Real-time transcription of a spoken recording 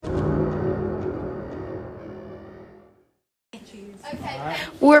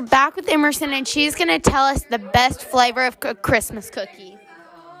We're back with Emerson, and she's going to tell us the best flavor of a Christmas cookie.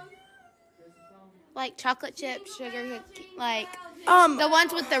 Like chocolate chip, sugar cookie, like the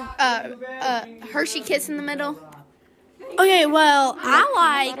ones with the Hershey Kiss in the middle. Okay, well,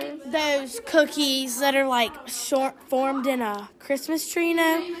 I like those cookies that are like formed in a Christmas tree,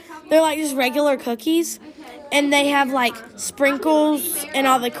 They're like just regular cookies, and they have like sprinkles and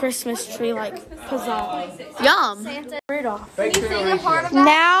all the Christmas tree like pizzazz. Yum. Rudolph.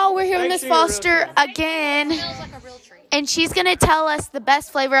 Now we're here with Miss Foster again, and she's going to tell us the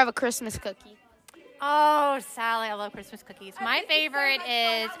best flavor of a Christmas cookie. Oh, Sally, I love Christmas cookies. My favorite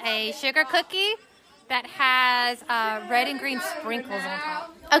is a sugar cookie that has red and green sprinkles on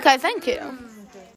top. Okay, thank you.